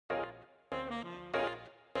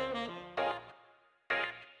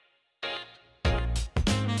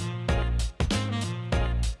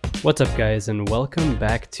What's up, guys, and welcome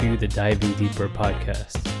back to the Diving Deeper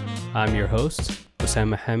podcast. I'm your host, Hussam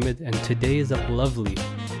Mohammed, and today is a lovely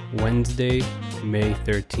Wednesday, May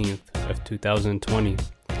 13th of 2020.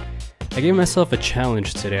 I gave myself a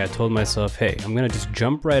challenge today. I told myself, hey, I'm going to just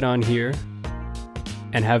jump right on here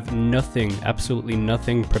and have nothing, absolutely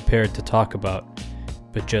nothing prepared to talk about,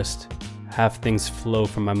 but just have things flow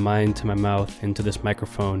from my mind to my mouth into this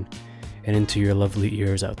microphone and into your lovely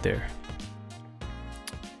ears out there.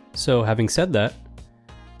 So, having said that,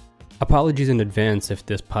 apologies in advance if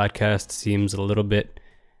this podcast seems a little bit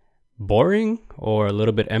boring or a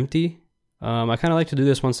little bit empty. I kind of like to do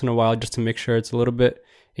this once in a while just to make sure it's a little bit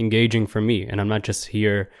engaging for me, and I'm not just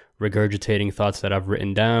here regurgitating thoughts that I've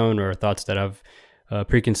written down or thoughts that I've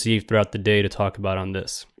preconceived throughout the day to talk about on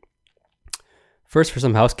this. First, for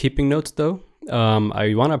some housekeeping notes though,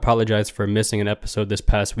 I want to apologize for missing an episode this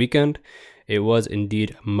past weekend. It was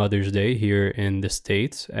indeed Mother's Day here in the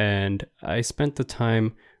States, and I spent the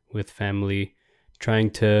time with family trying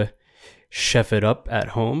to chef it up at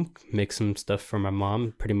home, make some stuff for my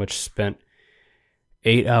mom. Pretty much spent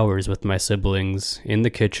 8 hours with my siblings in the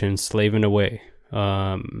kitchen, slaving away,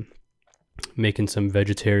 making some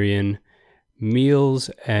vegetarian meals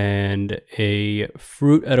and a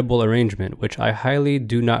fruit edible arrangement, which I highly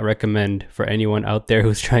do not recommend for anyone out there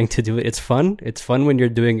who's trying to do it. It's fun when you're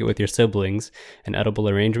doing it with your siblings, an edible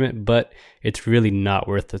arrangement, but it's really not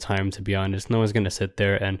worth the time, to be honest. No one's going to sit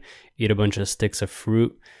there and eat a bunch of sticks of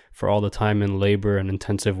fruit for all the time and labor and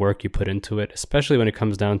intensive work you put into it, especially when it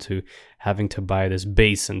comes down to having to buy this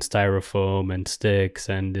base and styrofoam and sticks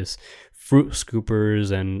and this fruit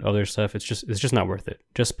scoopers and other stuff. It's just not worth it.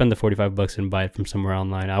 Just spend the $45 and buy it from somewhere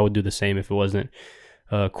online. I would do the same if it wasn't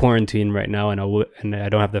quarantine right now, and I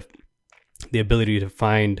don't have the ability to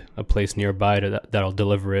find a place nearby that'll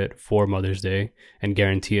deliver it for Mother's Day and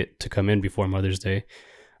guarantee it to come in before Mother's Day.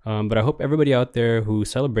 But I hope everybody out there who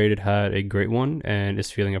celebrated had a great one and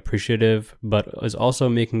is feeling appreciative, but is also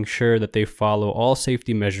making sure that they follow all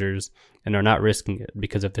safety measures and are not risking it.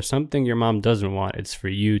 Because if there's something your mom doesn't want, it's for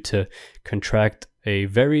you to contract a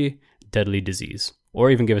very deadly disease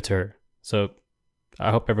or even give it to her. So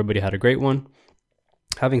I hope everybody had a great one.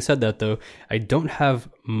 Having said that, though, I don't have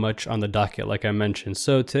much on the docket, like I mentioned.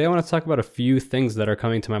 So today I want to talk about a few things that are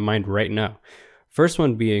coming to my mind right now. First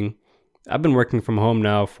one being, I've been working from home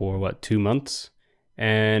now for 2 months,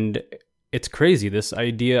 and it's crazy. This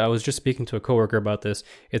idea, I was just speaking to a coworker about this.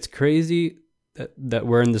 It's crazy that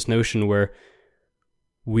we're in this notion where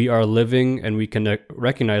we are living, and we can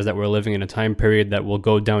recognize that we're living in a time period that will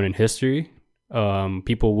go down in history.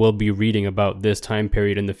 People will be reading about this time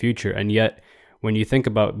period in the future, and yet when you think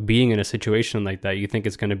about being in a situation like that, you think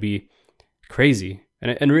it's going to be crazy,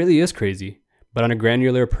 and it really is crazy. But on a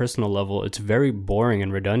granular personal level, it's very boring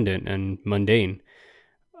and redundant and mundane.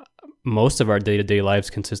 Most of our day-to-day lives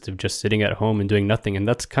consist of just sitting at home and doing nothing, and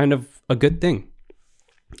that's kind of a good thing.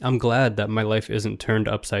 I'm glad that my life isn't turned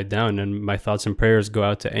upside down, and my thoughts and prayers go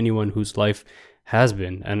out to anyone whose life has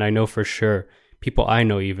been. And I know for sure, people I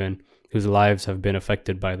know even, whose lives have been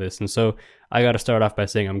affected by this. And so I got to start off by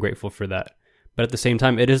saying I'm grateful for that. But at the same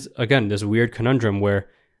time, it is, again, this weird conundrum where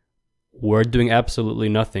we're doing absolutely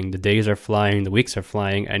nothing. The days are flying, the weeks are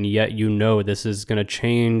flying, and yet this is going to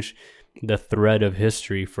change the thread of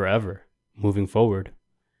history forever moving forward.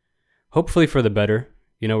 Hopefully for the better.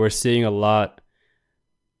 We're seeing a lot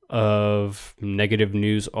of negative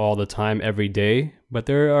news all the time, every day, but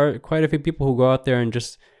there are quite a few people who go out there and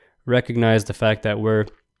just recognize the fact that we're,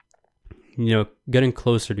 getting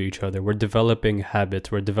closer to each other. We're developing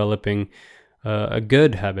habits. We're developing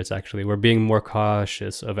good habits, actually. We're being more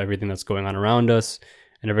cautious of everything that's going on around us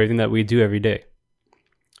and everything that we do every day.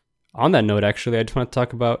 On that note, actually, I just want to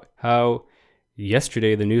talk about how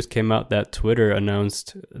yesterday the news came out that Twitter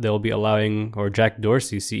announced they'll be allowing, or Jack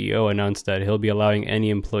Dorsey, CEO, announced that he'll be allowing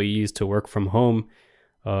any employees to work from home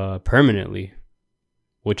permanently,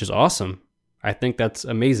 which is awesome. I think that's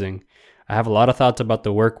amazing. I have a lot of thoughts about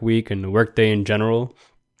the work week and the work day in general,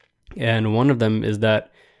 and one of them is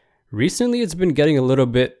that recently, it's been getting a little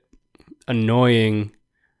bit annoying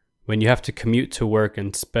when you have to commute to work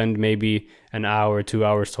and spend maybe an hour, 2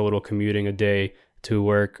 hours total commuting a day to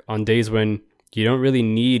work on days when you don't really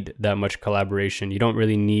need that much collaboration. You don't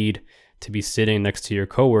really need to be sitting next to your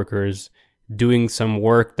coworkers doing some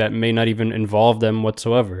work that may not even involve them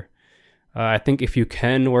whatsoever. I think if you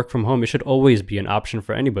can work from home, it should always be an option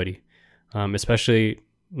for anybody, especially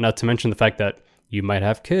not to mention the fact that you might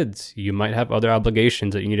have kids, you might have other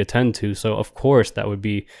obligations that you need to tend to. So of course that would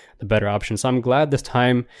be the better option. So I'm glad this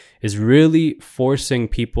time is really forcing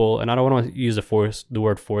people, and I don't want to use the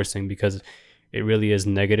word forcing because it really is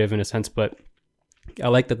negative in a sense, but I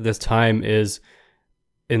like that this time is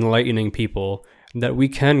enlightening people that we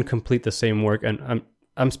can complete the same work. And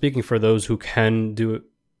I'm speaking for those who can do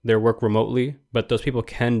their work remotely, but those people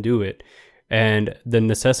can do it. And the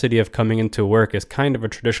necessity of coming into work is kind of a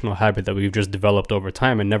traditional habit that we've just developed over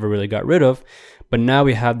time and never really got rid of. But now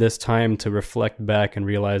we have this time to reflect back and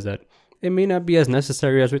realize that it may not be as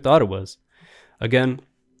necessary as we thought it was. Again,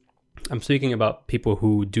 I'm speaking about people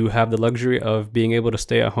who do have the luxury of being able to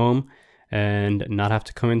stay at home and not have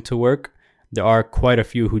to come into work. There are quite a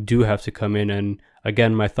few who do have to come in. And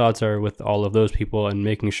again, my thoughts are with all of those people and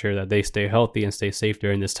making sure that they stay healthy and stay safe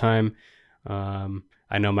during this time.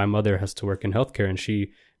 I know my mother has to work in healthcare and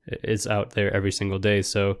she is out there every single day.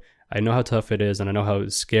 So I know how tough it is and I know how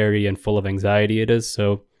scary and full of anxiety it is.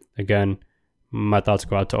 So again, my thoughts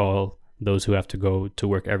go out to all those who have to go to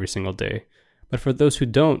work every single day. But for those who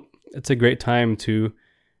don't, it's a great time to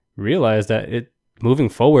realize that moving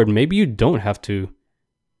forward, maybe you don't have to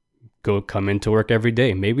come into work every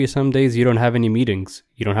day. Maybe some days you don't have any meetings.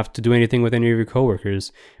 You don't have to do anything with any of your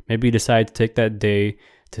coworkers. Maybe you decide to take that day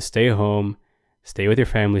to stay home, stay with your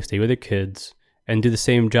family, stay with your kids, and do the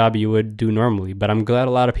same job you would do normally. But I'm glad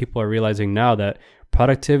a lot of people are realizing now that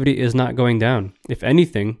productivity is not going down. If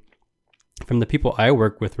anything, from the people I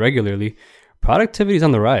work with regularly, productivity is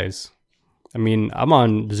on the rise. I mean, I'm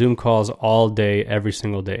on Zoom calls all day, every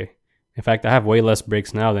single day. In fact, I have way less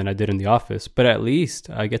breaks now than I did in the office, but at least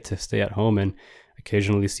I get to stay at home and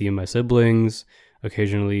occasionally see my siblings,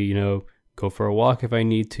 occasionally, go for a walk if I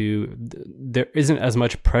need to. There isn't as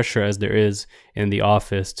much pressure as there is in the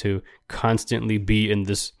office to constantly be in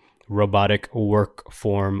this robotic work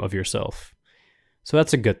form of yourself. So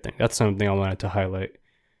that's a good thing. That's something I wanted to highlight.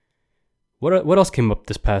 What else came up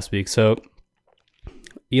this past week? So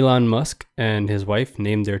Elon Musk and his wife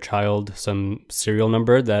named their child some serial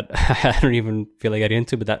number that I don't even feel like getting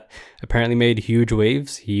into, but that apparently made huge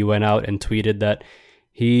waves. He went out and tweeted that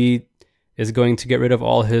he is going to get rid of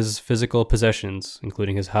all his physical possessions,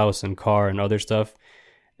 including his house and car and other stuff.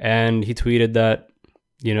 And he tweeted that,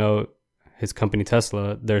 his company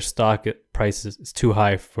Tesla, their stock price is too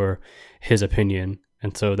high for his opinion.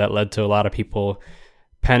 And so that led to a lot of people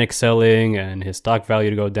panic selling and his stock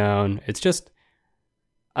value to go down. It's just,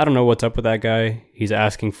 I don't know what's up with that guy. He's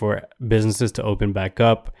asking for businesses to open back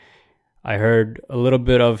up. I heard a little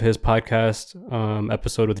bit of his podcast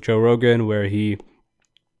episode with Joe Rogan where he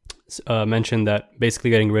mentioned that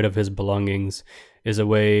basically getting rid of his belongings is a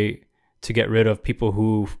way to get rid of people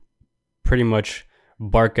who pretty much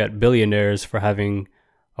bark at billionaires for having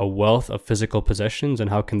a wealth of physical possessions, and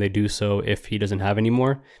how can they do so if he doesn't have any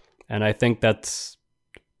more. And I think that's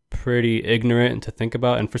pretty ignorant to think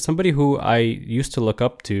about. And for somebody who I used to look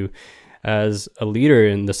up to as a leader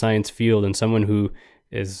in the science field and someone who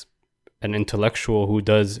is an intellectual who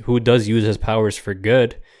does use his powers for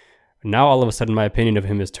good, now all of a sudden my opinion of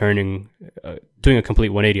him is doing a complete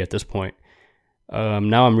 180 at this point.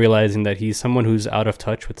 Now I'm realizing that he's someone who's out of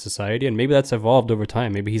touch with society, and maybe that's evolved over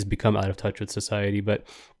time. Maybe he's become out of touch with society, but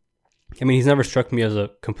I mean, he's never struck me as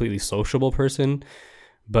a completely sociable person.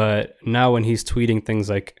 But now when he's tweeting things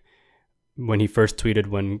like when he first tweeted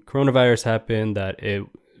when coronavirus happened, that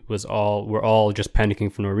we're all just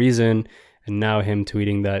panicking for no reason. And now him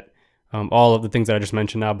tweeting that all of the things that I just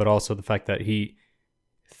mentioned now, but also the fact that he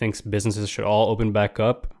thinks businesses should all open back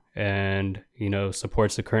up and,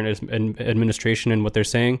 supports the current administration and what they're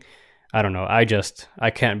saying. I don't know. I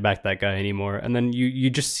can't back that guy anymore. And then you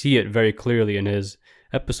just see it very clearly in his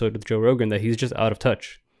episode with Joe Rogan that he's just out of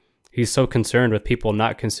touch. He's so concerned with people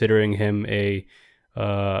not considering him a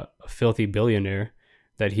filthy billionaire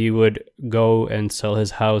that he would go and sell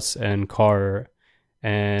his house and car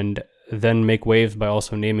and then make waves by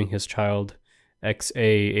also naming his child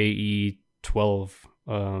XAAE12.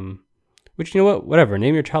 Which, whatever,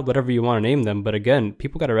 name your child whatever you want to name them. But again,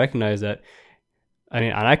 people got to recognize that,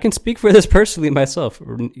 and I can speak for this personally myself,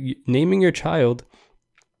 naming your child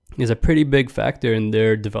is a pretty big factor in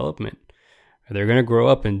their development. They're going to grow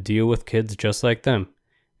up and deal with kids just like them,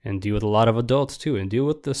 and deal with a lot of adults too, and deal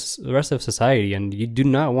with the rest of society. And you do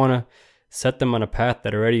not want to set them on a path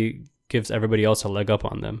that already gives everybody else a leg up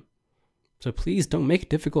on them. So please don't make it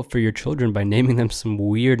difficult for your children by naming them some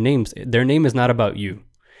weird names. Their name is not about you.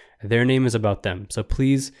 Their name is about them. So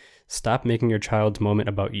please stop making your child's moment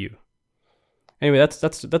about you. Anyway, that's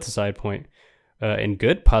a side point. In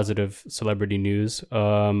good, positive celebrity news,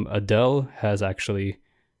 Adele has actually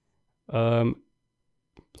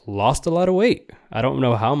lost a lot of weight. I don't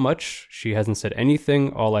know how much. She hasn't said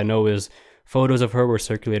anything. All I know is photos of her were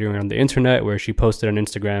circulating around the internet where she posted on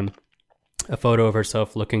Instagram a photo of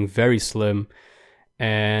herself looking very slim.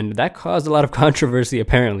 And that caused a lot of controversy,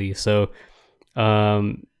 apparently. So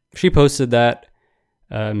She posted that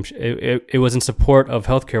it was in support of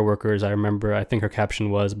healthcare workers. I think her caption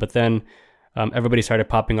was, but then everybody started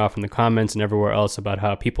popping off in the comments and everywhere else about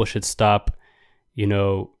how people should stop,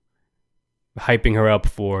 hyping her up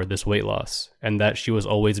for this weight loss and that she was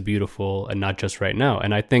always beautiful and not just right now.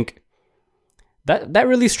 And I think that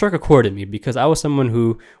really struck a chord in me, because I was someone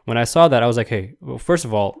who, when I saw that, I was like, hey, well, first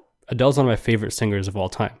of all, Adele's one of my favorite singers of all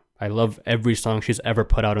time. I love every song she's ever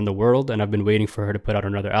put out in the world, and I've been waiting for her to put out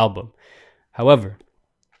another album. However,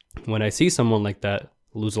 when I see someone like that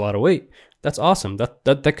lose a lot of weight, that's awesome.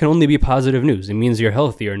 That can only be positive news. It means you're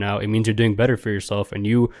healthier now. It means you're doing better for yourself, and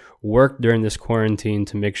you worked during this quarantine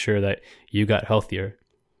to make sure that you got healthier.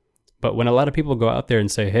 But when a lot of people go out there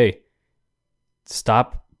and say, hey,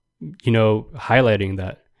 stop, highlighting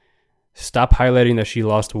that. Stop highlighting that she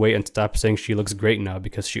lost weight and stop saying she looks great now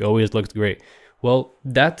because she always looked great. Well,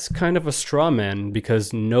 that's kind of a straw man,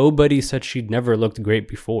 because nobody said she'd never looked great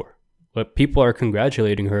before. But people are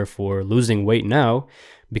congratulating her for losing weight now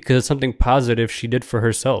because it's something positive she did for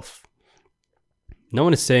herself. No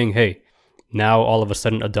one is saying, hey, now all of a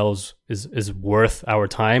sudden Adele is worth our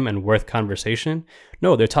time and worth conversation.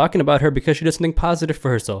 No, they're talking about her because she did something positive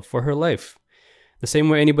for herself, for her life. The same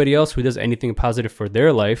way anybody else who does anything positive for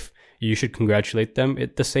their life, you should congratulate them.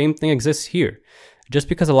 The same thing exists here. Just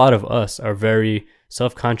because a lot of us are very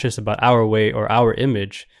self-conscious about our weight or our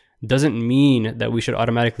image doesn't mean that we should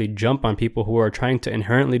automatically jump on people who are trying to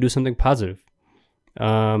inherently do something positive.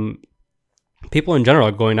 People in general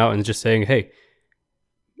are going out and just saying, hey,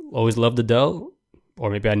 always loved Adele,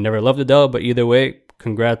 or maybe I never loved Adele, but either way,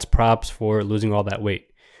 congrats, props for losing all that weight.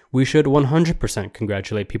 We should 100%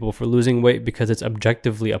 congratulate people for losing weight because it's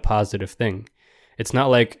objectively a positive thing. It's not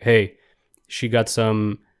like, hey, she got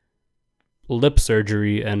some lip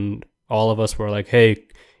surgery and all of us were like, hey,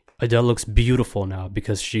 Adele looks beautiful now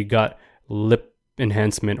because she got lip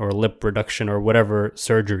enhancement or lip reduction or whatever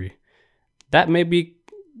surgery. That may be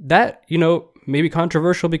maybe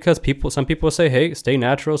controversial because some people say, hey, stay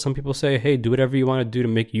natural. Some people say, hey, do whatever you want to do to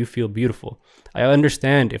make you feel beautiful. I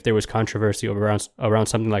understand if there was controversy around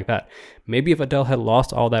something like that. Maybe if Adele had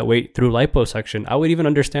lost all that weight through liposuction, I would even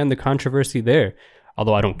understand the controversy there.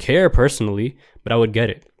 Although I don't care personally, but I would get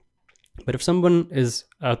it. But if someone is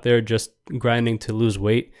out there just grinding to lose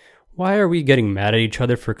weight, why are we getting mad at each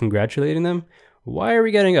other for congratulating them? Why are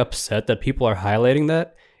we getting upset that people are highlighting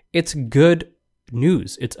that? It's good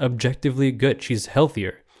news. It's objectively good. She's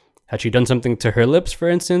healthier. Had she done something to her lips, for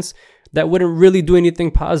instance, that wouldn't really do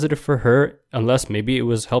anything positive for her unless maybe it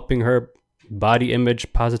was helping her body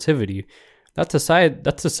image positivity. That's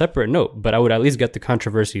a separate note, but I would at least get the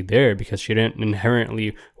controversy there because she didn't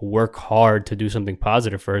inherently work hard to do something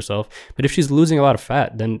positive for herself. But if she's losing a lot of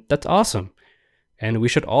fat, then that's awesome. And we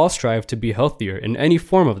should all strive to be healthier in any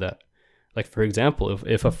form of that. Like, for example,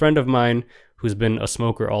 if a friend of mine who's been a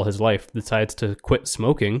smoker all his life decides to quit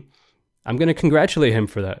smoking, I'm going to congratulate him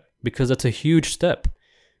for that because that's a huge step.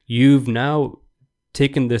 You've now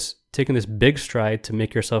taken this big stride to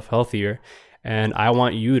make yourself healthier, and I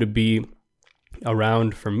want you to be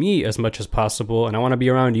around for me as much as possible, and I want to be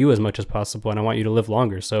around you as much as possible, and I want you to live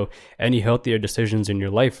longer. So any healthier decisions in your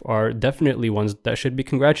life are definitely ones that should be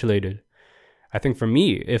congratulated. I think for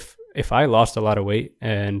me, if I lost a lot of weight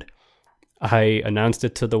and I announced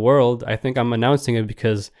it to the world, I think I'm announcing it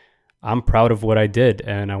because I'm proud of what I did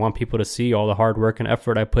and I want people to see all the hard work and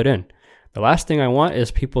effort I put in. The last thing I want is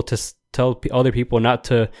people to tell other people not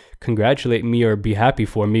to congratulate me or be happy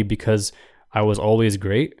for me because I was always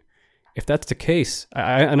great. If that's the case,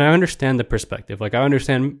 I understand the perspective. Like, I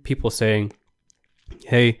understand people saying,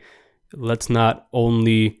 hey, let's not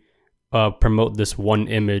only promote this one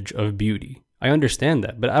image of beauty. I understand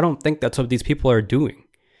that, but I don't think that's what these people are doing.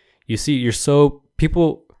 You see,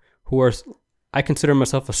 people who are, I consider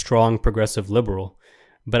myself a strong progressive liberal,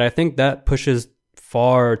 but I think that pushes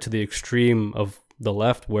far to the extreme of the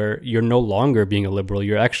left where you're no longer being a liberal.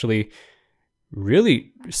 You're actually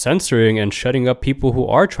really censoring and shutting up people who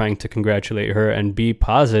are trying to congratulate her and be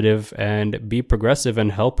positive and be progressive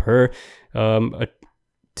and help her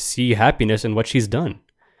see happiness in what she's done.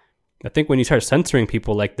 I think when you start censoring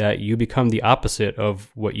people like that, you become the opposite of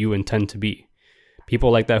what you intend to be.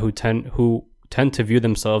 People like that who tend to view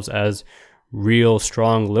themselves as real,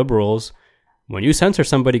 strong liberals, when you censor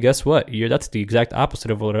somebody, guess what? That's the exact opposite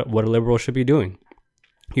of what a liberal should be doing.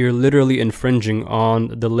 You're literally infringing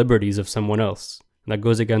on the liberties of someone else. And that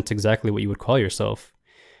goes against exactly what you would call yourself.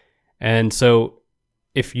 And so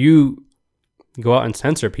if you go out and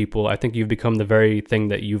censor people, I think you've become the very thing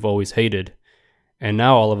that you've always hated. And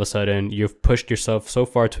now all of a sudden you've pushed yourself so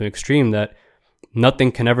far to an extreme that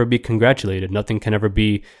nothing can ever be congratulated. Nothing can ever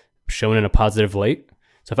be shown in a positive light.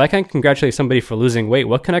 So if I can't congratulate somebody for losing weight,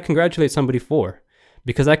 what can I congratulate somebody for?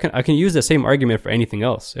 Because I can use the same argument for anything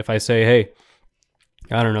else. If I say, hey,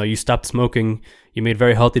 I don't know, you stopped smoking, you made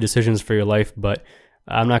very healthy decisions for your life, but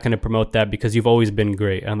I'm not going to promote that because you've always been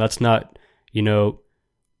great. And that's not,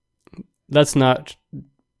 let's not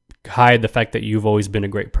hide the fact that you've always been a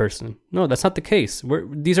great person. No, that's not the case.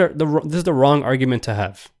 This is the wrong argument to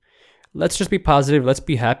have. Let's just be positive. Let's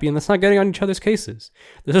be happy, and let's not getting on each other's cases.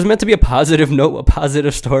 This was meant to be a positive note, a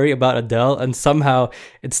positive story about Adele, and somehow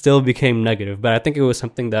it still became negative. But I think it was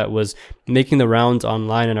something that was making the rounds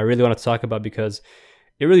online, and I really wanted to talk about because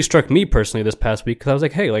it really struck me personally this past week. Because I was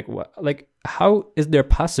like, hey, how is there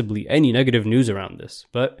possibly any negative news around this?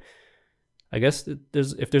 But I guess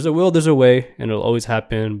if there's a will, there's a way, and it'll always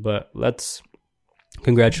happen. But let's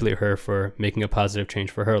congratulate her for making a positive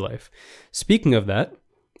change for her life. Speaking of that,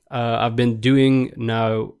 I've been doing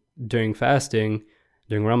now during fasting,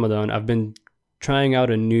 during Ramadan, I've been trying out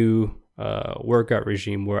a new workout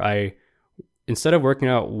regime where instead of working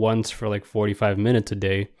out once for like 45 minutes a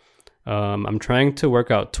day, I'm trying to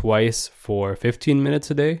work out twice for 15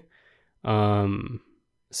 minutes a day.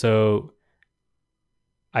 So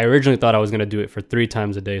I originally thought I was going to do it for 3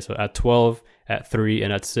 times a day. So at 12, at 3,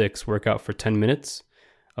 and at 6, work out for 10 minutes.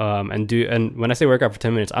 And when I say workout for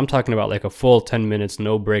 10 minutes, I'm talking about like a full 10 minutes,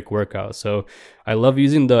 no break workout. So I love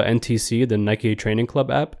using the NTC, the Nike Training Club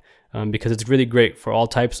app, because it's really great for all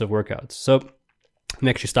types of workouts. So let me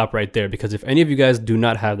actually stop right there, because if any of you guys do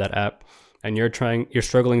not have that app and you're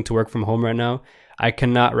struggling to work from home right now, I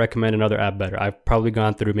cannot recommend another app better. I've probably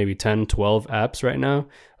gone through maybe 10, 12 apps right now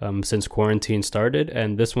since quarantine started,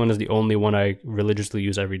 and this one is the only one I religiously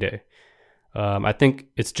use every day. I think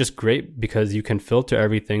it's just great because you can filter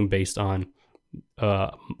everything based on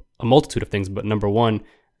a multitude of things. But number one,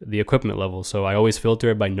 the equipment level. So I always filter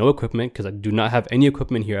it by no equipment because I do not have any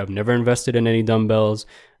equipment here. I've never invested in any dumbbells.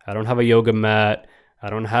 I don't have a yoga mat. I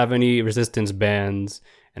don't have any resistance bands.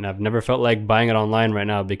 And I've never felt like buying it online right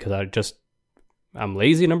now because I'm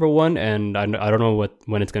lazy, number one, and I don't know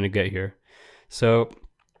when it's going to get here. So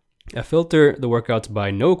I filter the workouts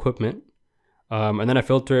by no equipment. And then I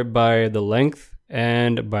filter it by the length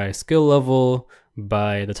and by skill level,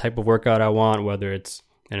 by the type of workout I want, whether it's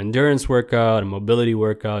an endurance workout, a mobility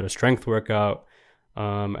workout, a strength workout.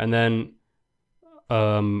 And then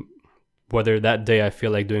whether that day I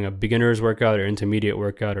feel like doing a beginner's workout or intermediate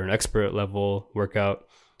workout or an expert level workout.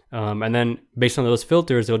 And then based on those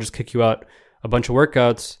filters, they'll just kick you out a bunch of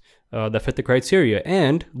workouts that fit the criteria.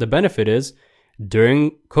 And the benefit is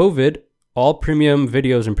during COVID, all premium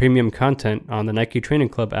videos and premium content on the Nike Training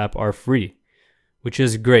Club app are free, which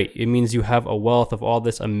is great. It means you have a wealth of all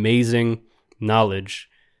this amazing knowledge,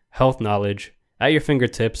 health knowledge at your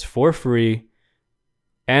fingertips for free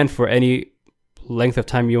and for any length of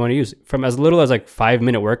time you want to use, from as little as like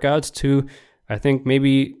 5-minute workouts to I think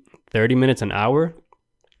maybe 30 minutes, an hour.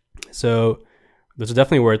 So this is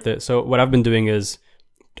definitely worth it. So what I've been doing is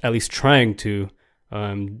at least trying to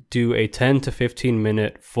do a 10 to 15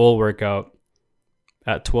 minute full workout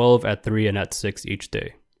at 12, at 3, and at 6 each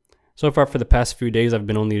day. So far for the past few days, I've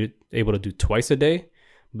been only able to do twice a day,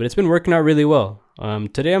 but it's been working out really well.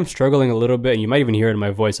 Today I'm struggling a little bit, and you might even hear it in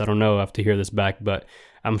my voice. I don't know, I have to hear this back, but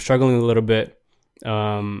I'm struggling a little bit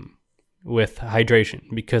with hydration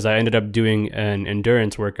because I ended up doing an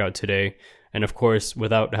endurance workout today. And of course,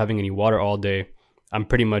 without having any water all day, I'm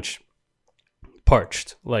pretty much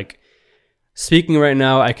parched. Like, speaking right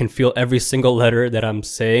now, I can feel every single letter that I'm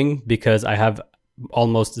saying because I have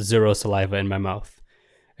almost zero saliva in my mouth.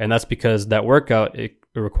 And that's because that workout, it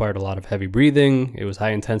required a lot of heavy breathing. It was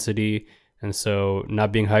high intensity. And so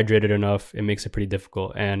not being hydrated enough, it makes it pretty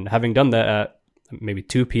difficult. And having done that at maybe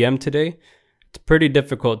 2 p.m. today, it's pretty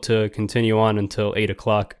difficult to continue on until 8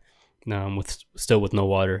 o'clock with no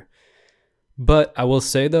water. But I will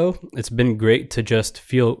say, though, it's been great to just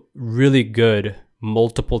feel really good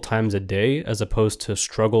multiple times a day as opposed to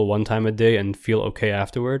struggle one time a day and feel okay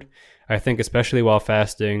afterward. I think especially while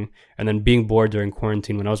fasting and then being bored during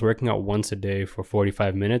quarantine, when I was working out once a day for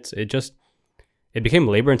 45 minutes, it became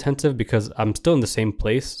labor intensive because I'm still in the same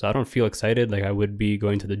place. So I don't feel excited like I would be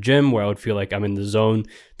going to the gym where I would feel like I'm in the zone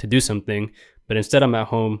to do something. But instead I'm at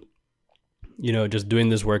home, just doing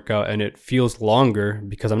this workout, and it feels longer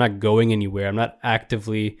because I'm not going anywhere. I'm not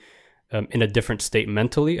actively in a different state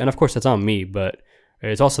mentally. And of course that's on me, but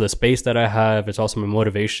it's also the space that I have. It's also my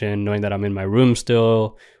motivation, knowing that I'm in my room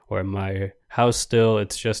still or in my house still.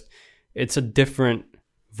 It's a different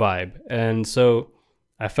vibe. And so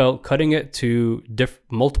I felt cutting it to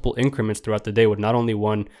multiple increments throughout the day would not only,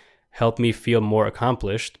 one, help me feel more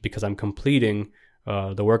accomplished because I'm completing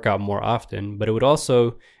the workout more often, but it would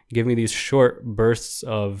also give me these short bursts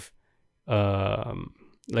of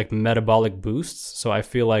like metabolic boosts. So I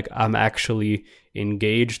feel like I'm actually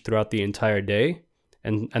engaged throughout the entire day,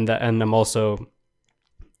 and I'm also,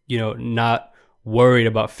 not worried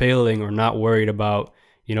about failing, or not worried about,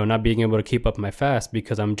 not being able to keep up my fast,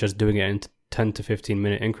 because I'm just doing it in 10 to 15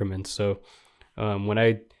 minute increments. So when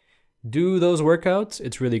I do those workouts,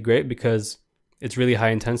 it's really great because it's really high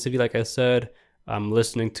intensity. Like I said, I'm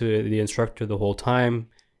listening to the instructor the whole time.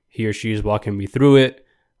 He or she is walking me through it.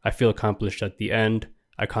 I feel accomplished at the end.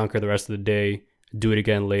 I conquer the rest of the day, do it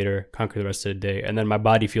again later, conquer the rest of the day. And then my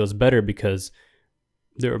body feels better because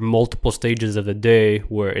there are multiple stages of the day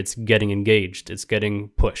where it's getting engaged, it's getting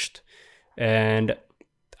pushed. And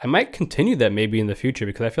I might continue that maybe in the future,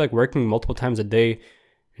 because I feel like working multiple times a day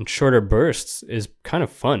in shorter bursts is kind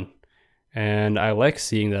of fun. And I like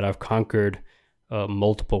seeing that I've conquered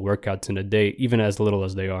multiple workouts in a day, even as little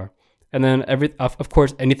as they are. And then of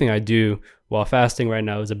course, anything I do while fasting right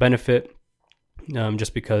now is a benefit,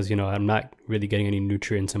 just because, I'm not really getting any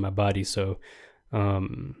nutrients in my body. So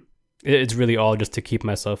it's really all just to keep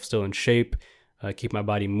myself still in shape, keep my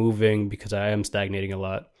body moving, because I am stagnating a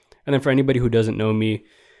lot. And then for anybody who doesn't know me,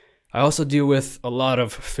 I also deal with a lot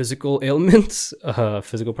of physical ailments,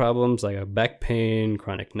 physical problems like back pain,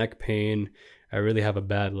 chronic neck pain. I really have a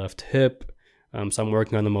bad left hip. So I'm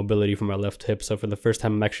working on the mobility for my left hip. So for the first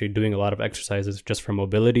time, I'm actually doing a lot of exercises just for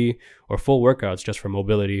mobility, or full workouts just for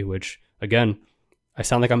mobility, which, again, I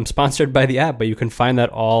sound like I'm sponsored by the app, but you can find that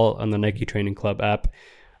all on the Nike Training Club app.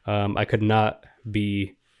 I could not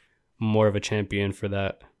be more of a champion for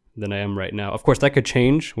that than I am right now. Of course, that could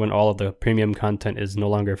change when all of the premium content is no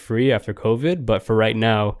longer free after COVID, but for right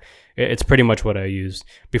now, it's pretty much what I use.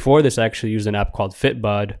 Before this, I actually used an app called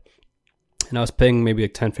Fitbod, and I was paying maybe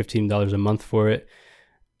like $10, $15 a month for it.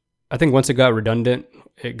 I think once it got redundant,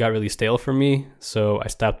 it got really stale for me, so I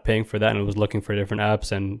stopped paying for that and was looking for different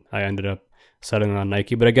apps, and I ended up settling on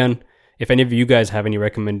Nike. But again, if any of you guys have any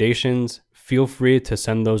recommendations, feel free to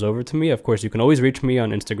send those over to me. Of course, you can always reach me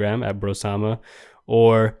on Instagram at Brosama,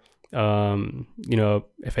 or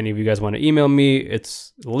if any of you guys want to email me,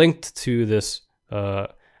 it's linked to this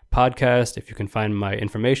podcast if you can find my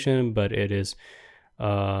information, but it is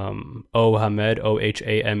Ohamed,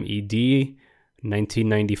 Ohamed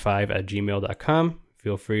 1995 at gmail.com.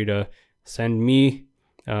 Feel free to send me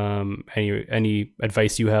any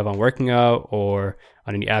advice you have on working out, or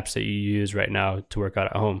on any apps that you use right now to work out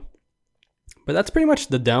at home. But that's pretty much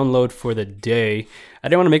the download for the day. I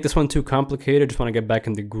didn't want to make this one too complicated. Just want to get back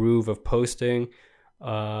in the groove of posting.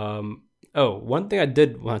 One thing I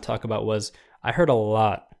did want to talk about was I heard a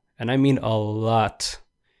lot, and I mean a lot,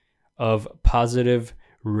 of positive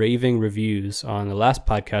raving reviews on the last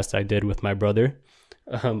podcast I did with my brother.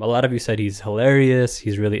 A lot of you said he's hilarious.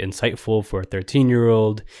 He's really insightful for a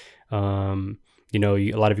 13-year-old. A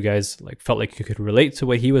lot of you guys felt like you could relate to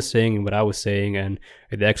what he was saying and what I was saying, and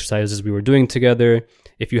the exercises we were doing together.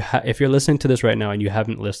 If you're listening to this right now and you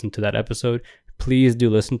haven't listened to that episode, please do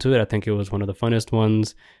listen to it. I think it was one of the funnest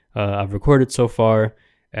ones I've recorded so far,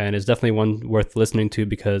 and it's definitely one worth listening to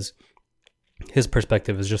because his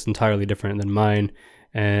perspective is just entirely different than mine,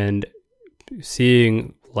 and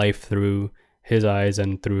seeing life through his eyes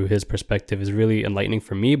and through his perspective is really enlightening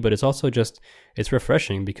for me, but it's also it's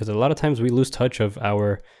refreshing, because a lot of times we lose touch of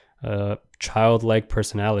our childlike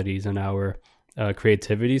personalities and our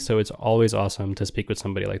creativity. So it's always awesome to speak with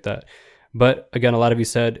somebody like that. But again, a lot of you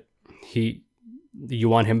said you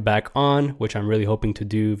want him back on, which I'm really hoping to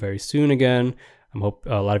do very soon again. A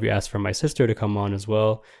lot of you asked for my sister to come on as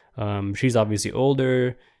well. She's obviously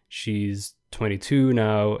older. She's 22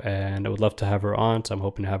 now, and I would love to have her on, so I'm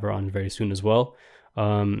hoping to have her on very soon as well.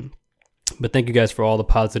 But thank you guys for all the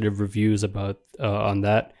positive reviews about on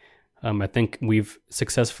that. I think we've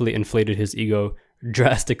successfully inflated his ego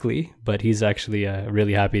drastically, but he's actually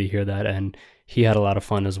really happy to hear that, and he had a lot of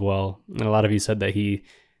fun as well. And a lot of you said that he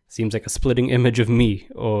seems like a splitting image of me,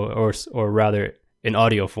 or rather in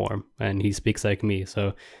audio form, and he speaks like me.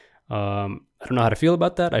 So I don't know how to feel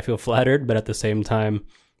about that. I feel flattered, but at the same time,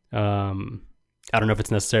 I don't know if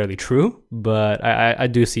it's necessarily true, but I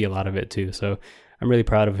do see a lot of it too. So I'm really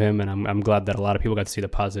proud of him, and I'm glad that a lot of people got to see the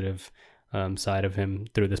positive side of him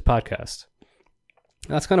through this podcast.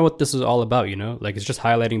 That's kind of what this is all about, it's just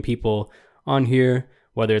highlighting people on here,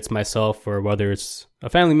 whether it's myself or whether it's a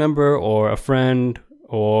family member or a friend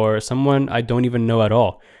or someone I don't even know at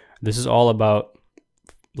all. This is all about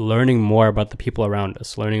learning more about the people around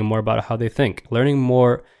us, learning more about how they think, learning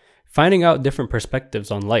more, finding out different perspectives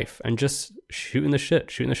on life, and just shooting the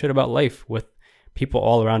shit about life with people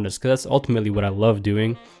all around us, because that's ultimately what I love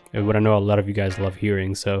doing and what I know a lot of you guys love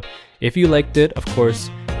hearing. So if you liked it, of course,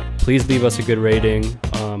 please leave us a good rating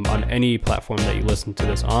on any platform that you listen to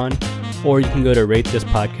this on, or you can go to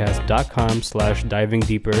ratethispodcast.com/diving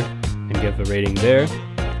deeper and give a rating there.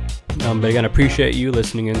 But again, appreciate you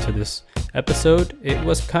listening into this episode. It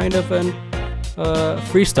was kind of an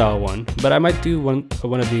freestyle one, but I might do one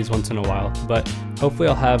of these once in a while. But hopefully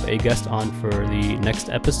I'll have a guest on for the next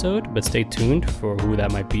episode, but stay tuned for who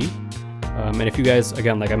that might be. And if you guys,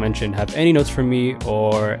 again, like I mentioned, have any notes for me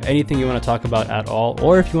or anything you want to talk about at all,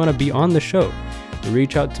 or if you want to be on the show,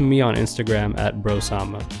 reach out to me on Instagram at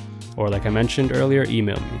brosama, or like I mentioned earlier,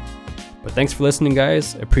 email me. But thanks for listening,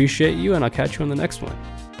 guys. Appreciate you, and I'll catch you on the next one.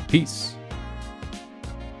 Peace.